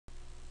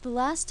The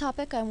last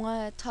topic I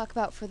want to talk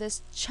about for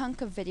this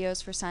chunk of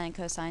videos for sine and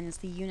cosine is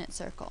the unit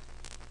circle.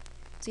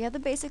 So you have the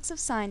basics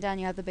of sine down,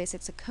 you have the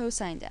basics of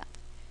cosine down.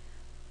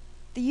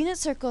 The unit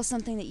circle is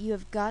something that you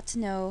have got to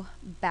know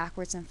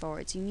backwards and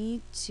forwards. You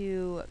need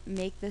to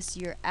make this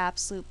your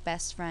absolute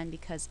best friend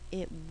because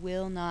it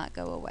will not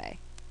go away.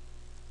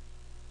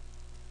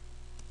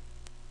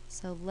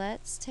 So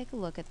let's take a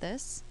look at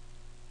this.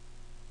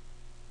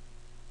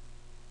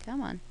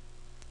 Come on.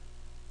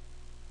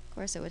 Of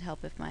course it would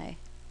help if my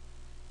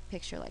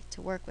picture liked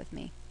to work with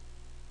me.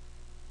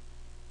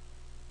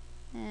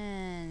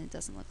 And it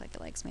doesn't look like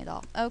it likes me at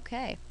all.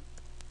 Okay,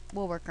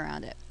 we'll work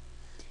around it.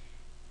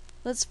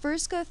 Let's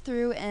first go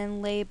through and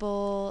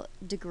label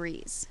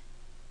degrees.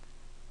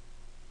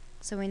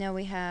 So we know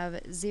we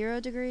have 0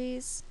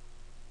 degrees,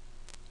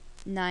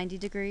 90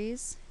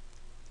 degrees,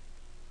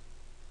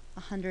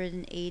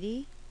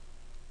 180,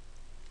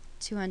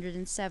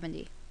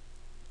 270.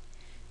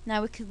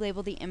 Now we could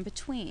label the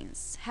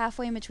in-betweens.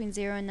 Halfway in between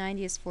 0 and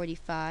 90 is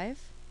 45.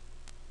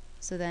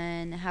 So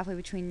then halfway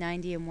between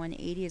 90 and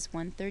 180 is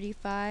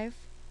 135.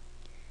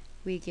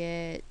 We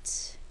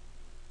get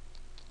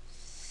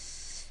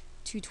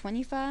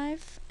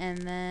 225 and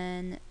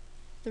then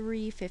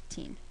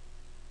 315.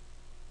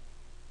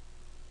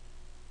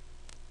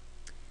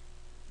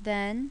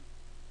 Then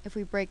if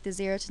we break the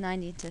 0 to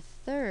 90 into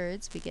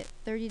thirds, we get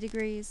 30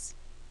 degrees,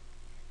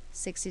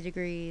 60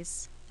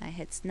 degrees, that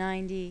hits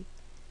 90,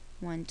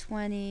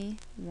 120,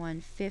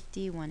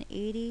 150,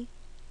 180,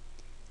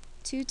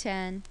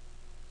 210,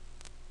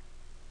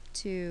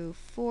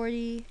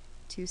 240,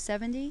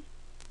 270,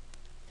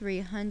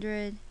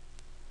 300,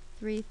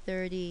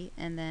 330,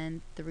 and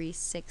then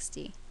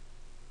 360.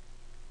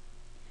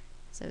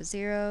 So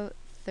 0,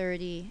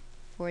 30,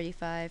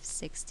 45,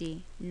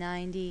 60,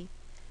 90,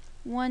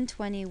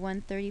 120,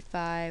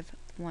 135,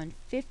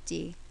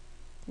 150,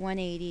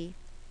 180,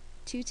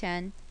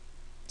 210,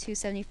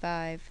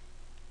 275,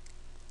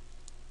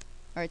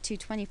 or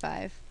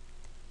 225,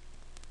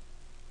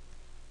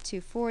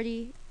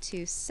 240,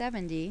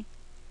 270,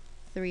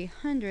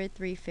 300,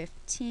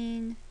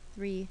 315,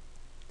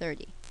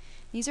 330.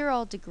 These are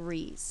all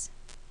degrees.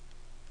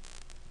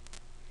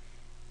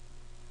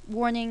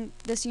 Warning,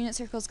 this unit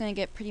circle is going to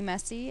get pretty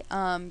messy.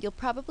 You'll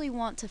probably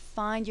want to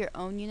find your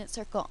own unit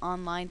circle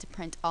online to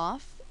print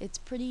off. It's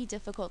pretty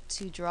difficult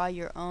to draw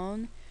your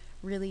own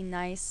really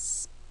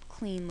nice,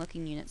 clean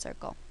looking unit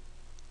circle.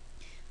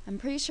 I'm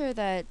pretty sure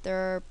that there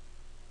are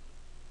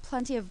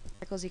plenty of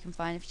circles you can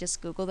find if you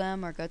just Google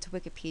them or go to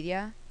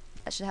Wikipedia.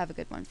 That should have a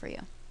good one for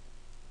you.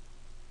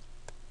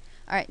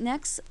 Alright,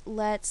 next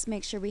let's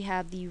make sure we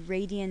have the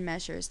radian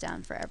measures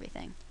down for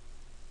everything.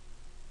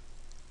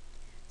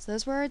 So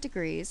those were our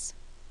degrees.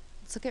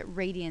 Let's look at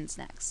radians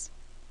next.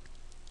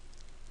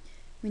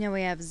 We know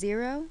we have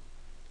 0,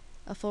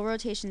 a full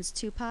rotation is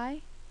 2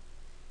 pi.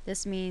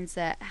 This means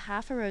that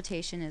half a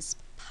rotation is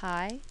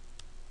pi,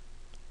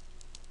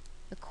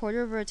 a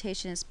quarter of a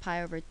rotation is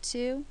pi over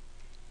 2,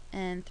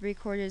 and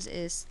 3/4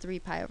 is 3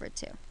 pi over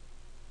 2.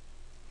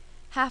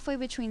 Halfway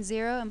between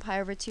 0 and pi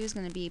over 2 is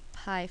going to be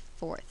pi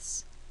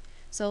fourths.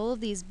 So all of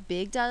these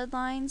big dotted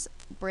lines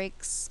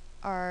breaks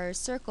our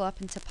circle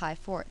up into pi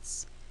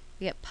fourths.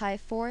 We get pi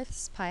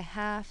fourths, pi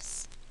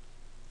halves,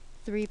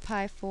 3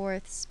 pi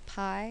fourths,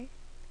 pi,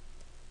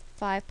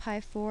 5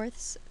 pi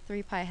fourths,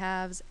 3 pi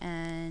halves,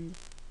 and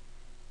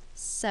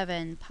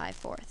 7 pi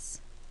fourths.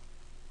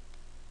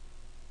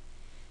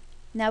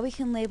 Now we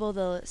can label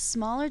the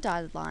smaller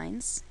dotted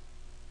lines.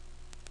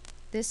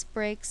 This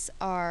breaks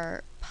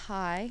our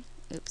pi.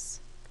 Oops,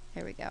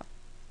 here we go.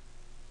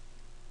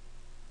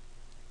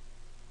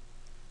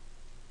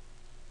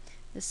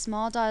 The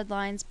small dotted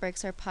lines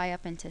breaks our pi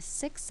up into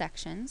 6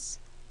 sections.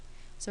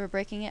 So we're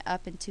breaking it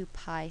up into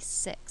pi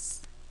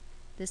sixths.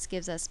 This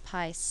gives us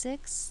pi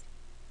sixths,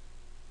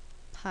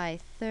 pi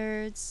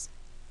thirds,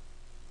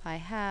 pi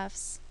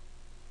halves,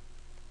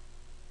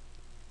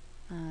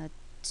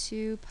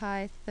 2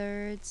 pi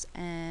thirds,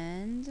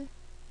 and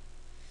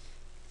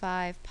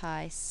 5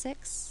 pi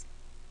sixths.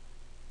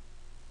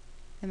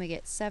 Then we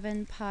get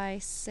 7 pi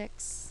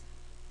sixths,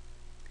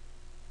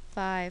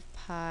 4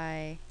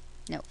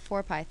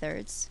 pi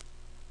thirds.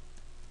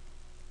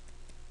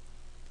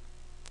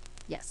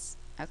 Yes,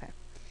 okay.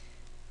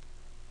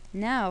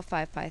 Now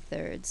 5 pi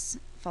thirds,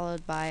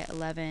 followed by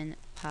 11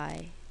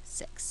 pi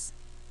sixths.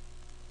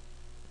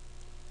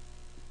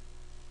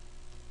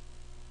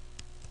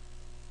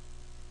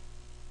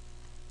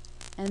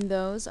 And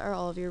those are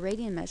all of your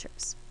radian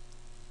measures.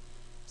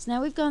 So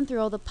now we've gone through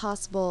all the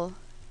possible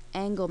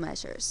angle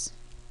measures.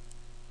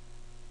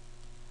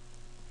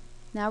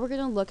 Now we're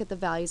going to look at the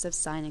values of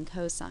sine and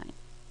cosine.